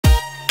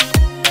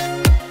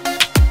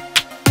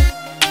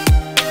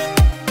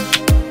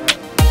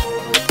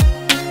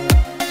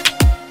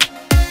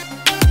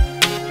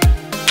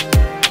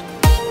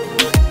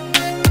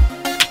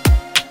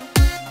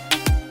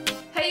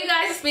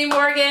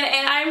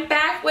I'm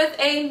back with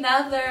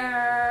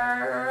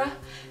another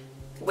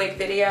wig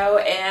video,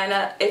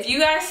 and if you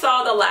guys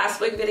saw the last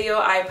wig video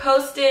I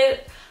posted,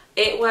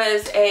 it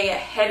was a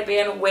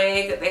headband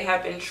wig. They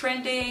have been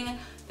trending,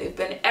 they've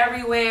been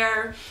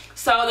everywhere.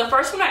 So the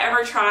first one I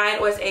ever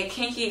tried was a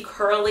kinky,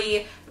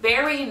 curly,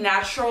 very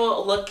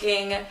natural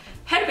looking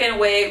headband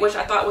wig, which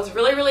I thought was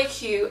really, really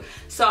cute.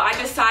 So I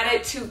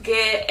decided to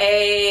get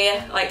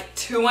a like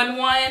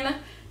 2-in-1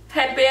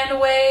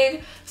 headband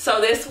wig. So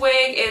this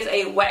wig is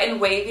a Wet and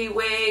Wavy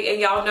wig,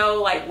 and y'all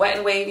know like Wet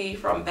and Wavy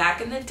from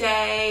back in the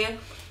day.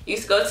 You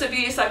used to go to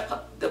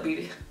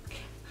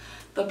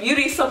the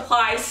beauty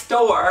supply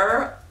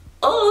store.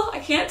 Oh, I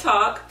can't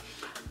talk.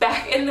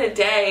 Back in the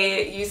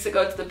day, you used to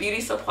go to the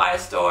beauty supply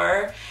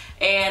store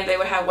and they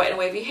would have wet and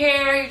wavy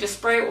hair. You just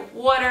spray it with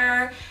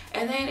water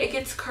and then it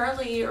gets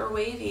curly or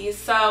wavy.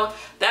 So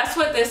that's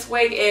what this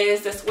wig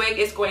is. This wig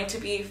is going to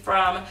be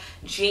from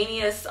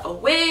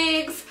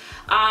GeniusWigs.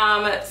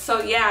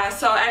 So yeah,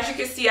 so as you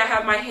can see, I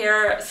have my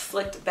hair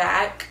slicked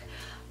back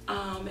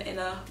in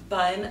a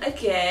bun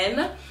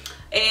again.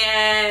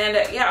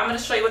 And yeah, I'm going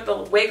to show you what the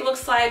wig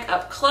looks like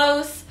up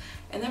close,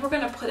 and then we're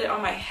going to put it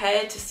on my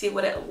head to see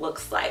what it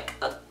looks like.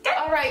 Okay.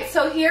 All right,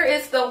 so here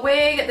is the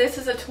wig. This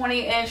is a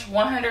 20-inch,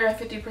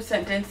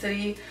 150%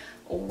 density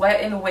Wet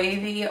and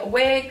Wavy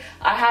wig.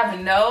 I have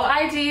no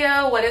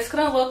idea what it's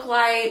going to look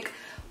like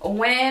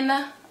when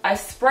I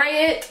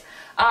spray it,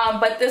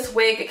 but this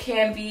wig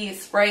can be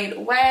sprayed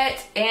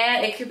wet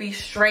and it could be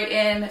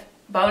straightened,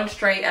 bone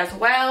straight as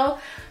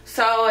well.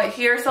 So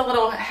here's a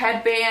little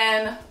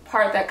headband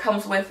part that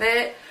comes with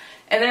it,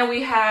 and then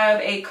we have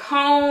a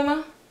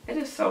comb. It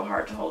is so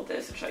hard to hold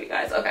this and show you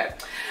guys. Okay,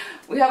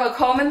 we have a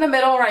comb in the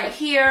middle right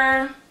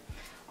here,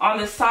 on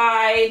the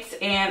sides,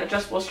 and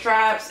adjustable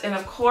straps, and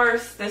of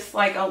course this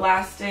like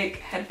elastic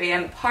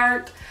headband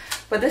part.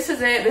 But this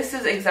is it. This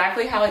is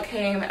exactly how it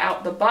came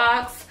out the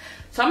box.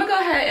 So I'm gonna go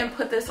ahead and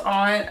put this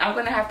on. I'm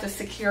gonna have to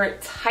secure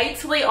it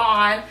tightly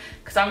on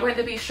because I'm going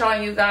to be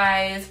showing you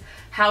guys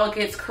how it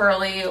gets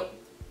curly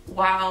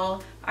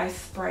while I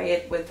spray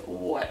it with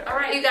water. All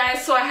right, you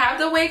guys, so I have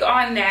the wig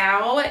on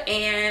now,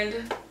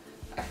 and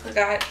I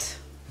forgot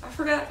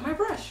my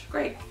brush.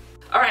 Great.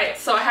 All right,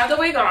 so I have the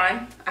wig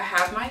on, I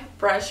have my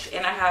brush,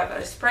 and I have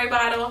a spray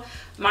bottle.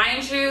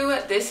 Mind you,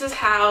 this is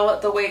how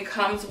the wig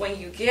comes when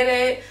you get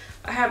it.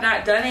 I have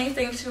not done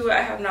anything to it.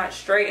 I have not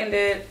straightened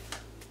it.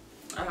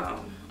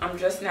 I'm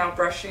just now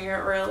brushing it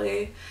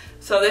really.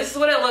 So this is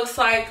what it looks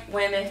like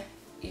when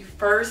you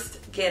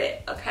first get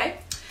it, okay?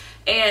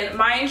 And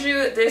mind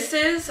you, this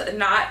is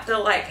not the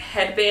like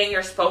headband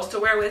you're supposed to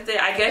wear with it.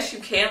 I guess you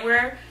can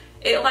wear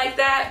it like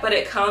that, but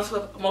it comes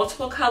with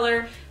multiple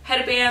color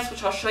headbands,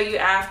 which I'll show you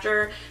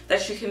after,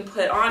 that you can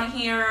put on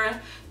here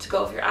to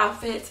go with your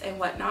outfits and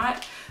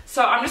whatnot.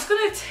 So I'm just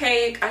gonna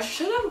take, I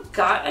should have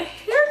got a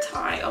hair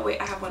tie. Oh wait,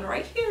 I have one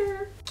right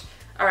here.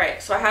 All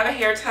right, so I have a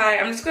hair tie.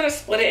 I'm just gonna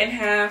split it in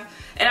half.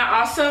 And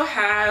I also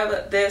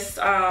have this,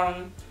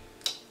 my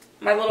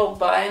little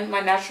bun,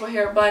 my natural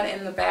hair bun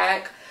in the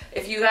back.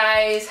 If you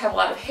guys have a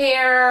lot of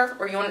hair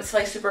or you want it to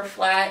lay super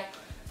flat,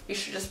 you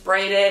should just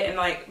braid it and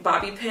like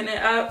bobby pin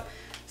it up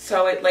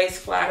so it lays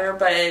flatter.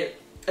 But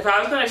if I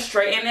was going to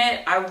straighten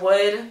it, I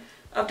would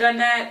have done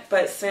that.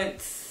 But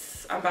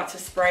since I'm about to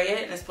spray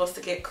it and it's supposed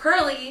to get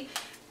curly,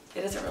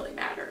 it doesn't really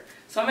matter.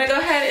 So I'm going to go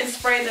ahead and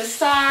spray this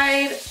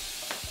side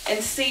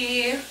and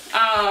see.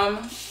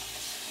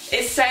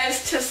 It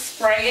says to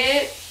spray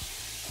it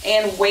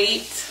and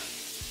wait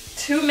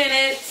 2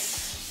 minutes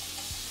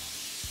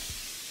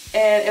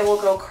and it will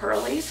go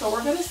curly. So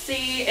we're gonna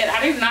see. And I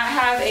do not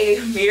have a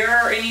mirror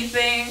or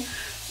anything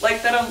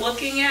like that I'm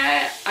looking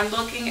at. I'm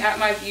looking at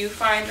my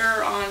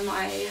viewfinder on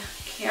my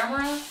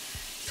camera.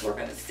 So we're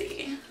gonna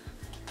see.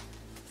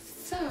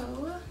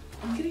 So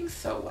I'm getting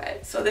so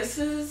wet. So this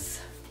is,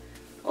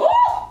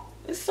 oh,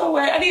 it's so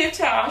wet. I need a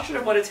towel. I should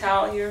have put a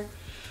towel here.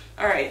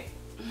 All right,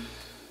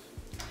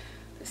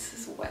 this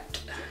is wet.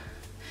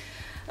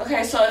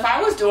 Okay, so if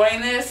I was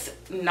doing this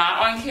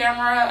not on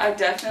camera, I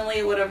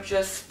definitely would have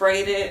just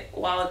sprayed it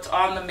while it's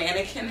on the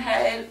mannequin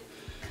head,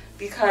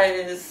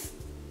 because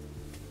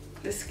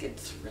this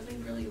gets really,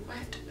 really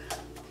wet.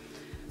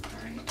 All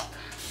right,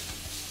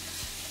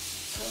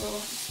 so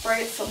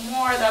spray it some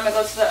more, then I'm gonna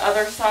go to the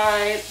other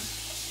side.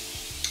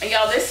 And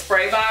y'all, this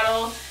spray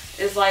bottle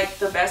is like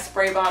the best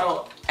spray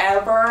bottle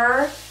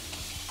ever.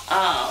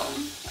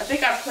 I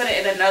think I put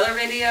it in another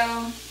video.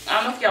 I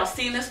don't know if y'all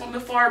seen this one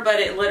before, but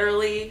it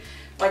literally,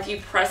 like, you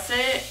press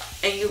it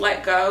and you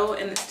let go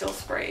and it still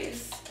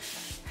sprays.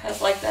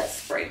 Has like that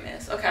spray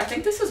mist. Okay, I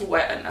think this is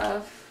wet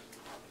enough.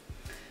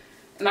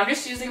 And I'm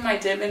just using my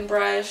Dippin'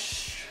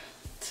 brush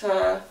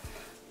to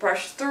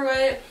brush through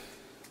it.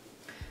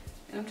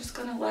 And I'm just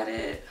gonna let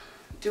it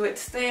do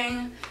its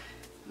thing.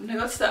 I'm gonna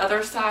go to the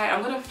other side.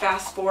 I'm gonna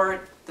fast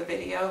forward the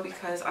video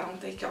because I don't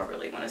think y'all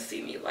really wanna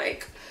see me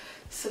like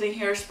sitting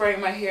here spraying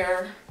my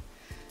hair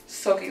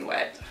soaking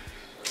wet.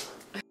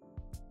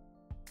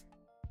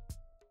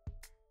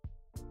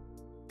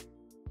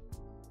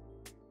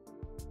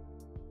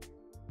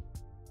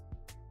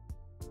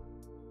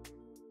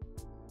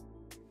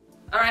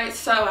 Alright,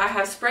 so I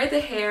have sprayed the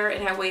hair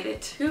and I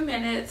waited 2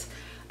 minutes.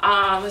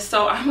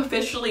 So I'm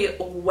officially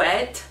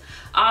wet.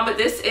 But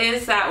this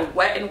is that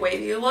wet and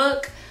wavy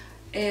look.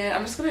 And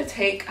I'm just gonna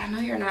take, I know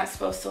you're not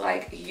supposed to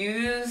like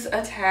use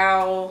a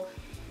towel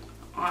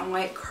on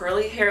like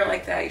curly hair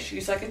like that. You should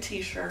use like a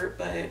t-shirt,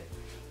 but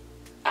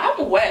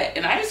I'm wet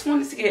and I just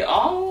wanted to get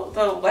all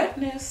the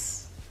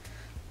wetness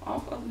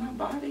off of my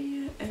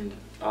body and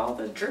all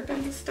the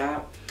dripping and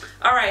stuff.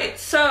 Alright,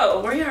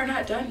 so we are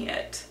not done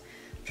yet.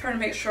 Trying to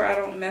make sure I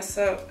don't mess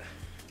up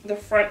the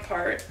front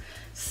part.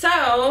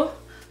 So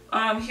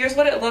here's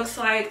what it looks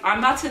like. I'm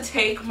about to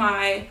take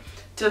my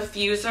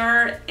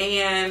diffuser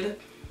and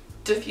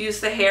diffuse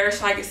the hair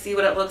so I can see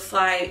what it looks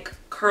like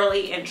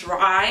curly and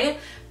dry,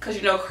 because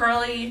you know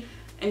curly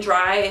and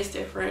dry is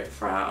different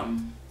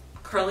from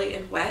curly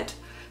and wet.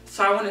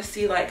 So I want to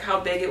see like how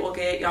big it will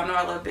get. Y'all know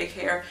I love big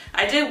hair.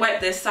 I did wet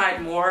this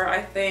side more,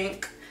 I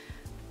think,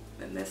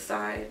 than this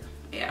side.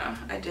 Yeah,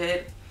 I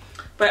did.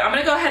 But I'm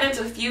gonna go ahead and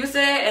diffuse it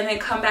and then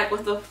come back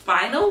with the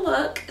final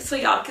look so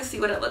y'all can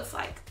see what it looks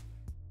like.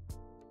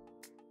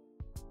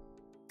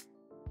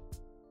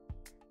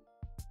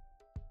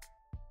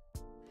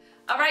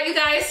 Alright you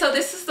guys, so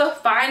this is the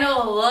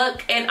final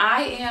look and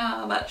I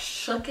am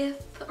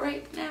shooketh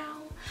right now.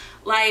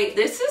 Like,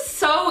 this is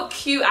so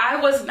cute. I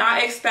was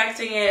not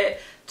expecting it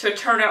to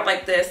turn out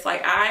like this.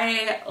 Like,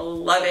 I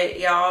love it,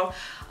 y'all.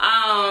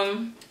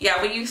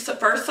 Yeah, when you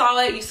first saw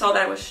it, you saw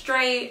that it was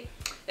straight.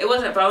 It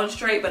wasn't bone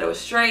straight, but it was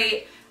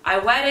straight. I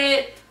wet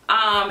it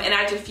and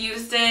I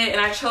diffused it,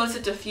 and I chose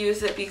to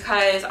diffuse it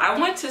because I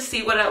want to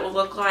see what it will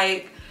look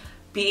like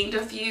being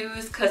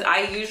diffused, because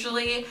I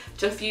usually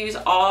diffuse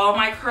all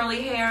my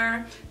curly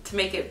hair to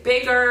make it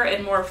bigger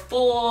and more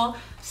full.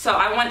 So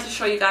I want to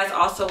show you guys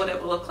also what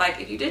it will look like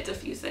if you did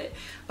diffuse it.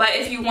 But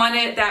if you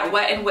wanted that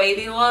wet and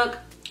wavy look,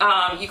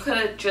 you could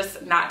have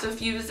just not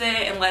diffused it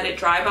and let it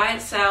dry by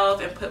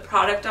itself and put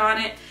product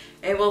on it.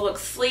 It will look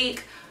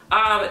sleek.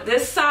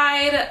 This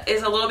side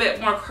is a little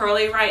bit more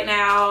curly right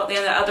now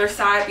than the other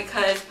side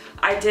because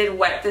I did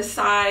wet this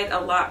side a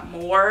lot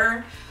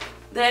more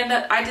than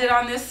I did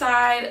on this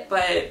side,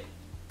 but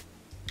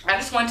I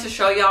just wanted to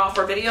show y'all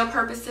for video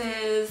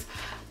purposes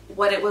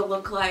what it would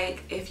look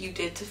like if you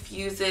did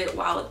diffuse it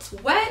while it's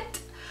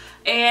wet.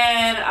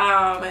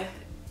 And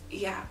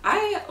yeah,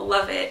 I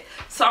love it.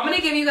 So I'm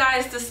gonna give you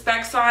guys the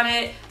specs on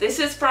it. This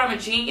is from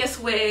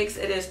GeniusWigs.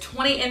 It is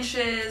 20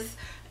 inches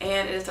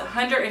and it is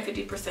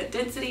 150%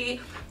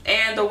 density,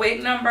 and the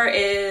wig number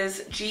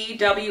is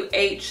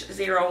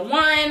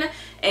GWH01,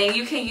 and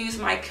you can use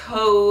my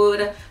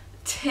code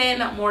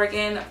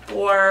 10Morgan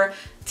for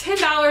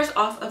 $10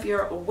 off of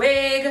your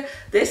wig.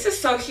 This is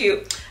so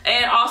cute.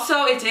 And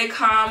also it did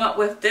come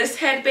with this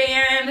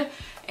headband,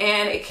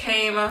 and it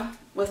came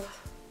with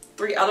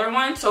 3 other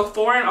ones, so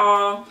 4 in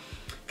all.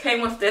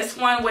 Came with this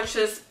one, which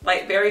is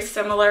like very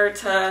similar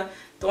to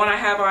the one I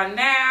have on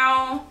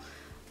now.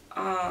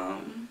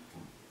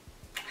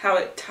 How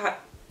it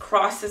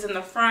crosses in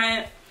the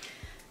front.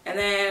 And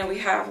then we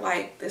have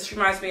like, this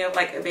reminds me of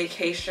like a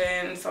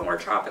vacation somewhere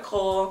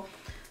tropical.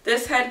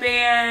 This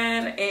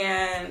headband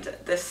and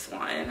this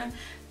one.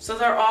 So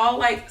they're all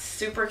like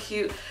super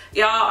cute.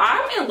 Y'all,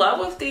 I'm in love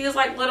with these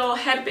like little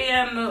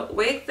headband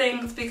wig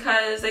things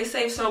because they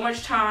save so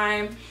much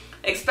time,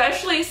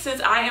 especially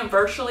since I am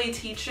virtually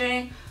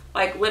teaching.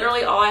 Like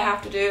literally all I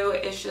have to do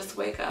is just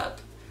wake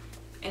up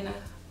and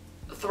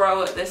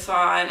throw this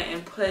on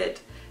and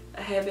put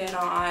a headband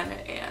on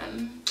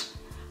and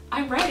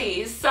I'm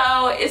ready.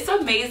 So it's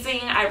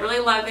amazing. I really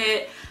love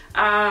it.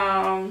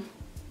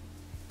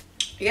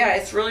 Yeah,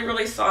 it's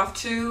really soft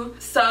too.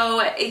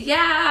 So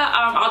yeah,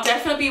 I'll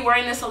definitely be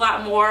wearing this a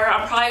lot more.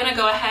 I'm probably gonna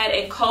go ahead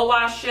and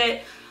co-wash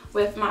it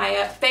with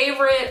my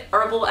favorite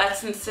herbal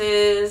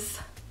essences.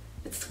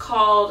 It's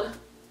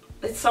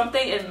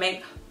something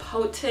in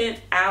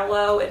potent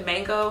aloe and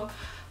mango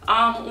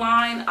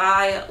line.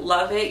 I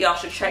love it. Y'all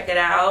should check it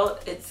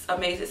out. It's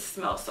amazing. It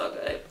smells so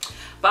good.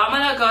 But I'm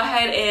gonna go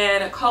ahead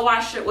and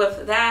co-wash it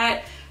with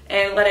that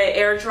and let it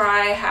air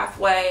dry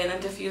halfway and then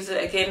diffuse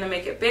it again to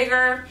make it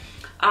bigger.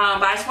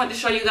 But I just wanted to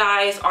show you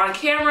guys on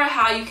camera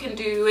how you can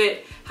do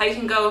it, how you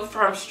can go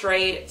from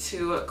straight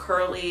to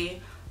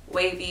curly,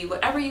 wavy,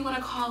 whatever you want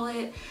to call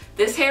it.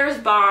 This hair is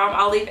bomb.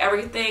 I'll leave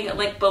everything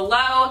linked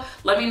below.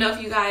 Let me know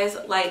if you guys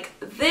like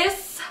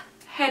this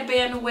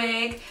headband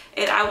wig,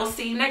 and I will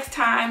see you next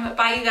time.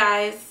 Bye you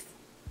guys.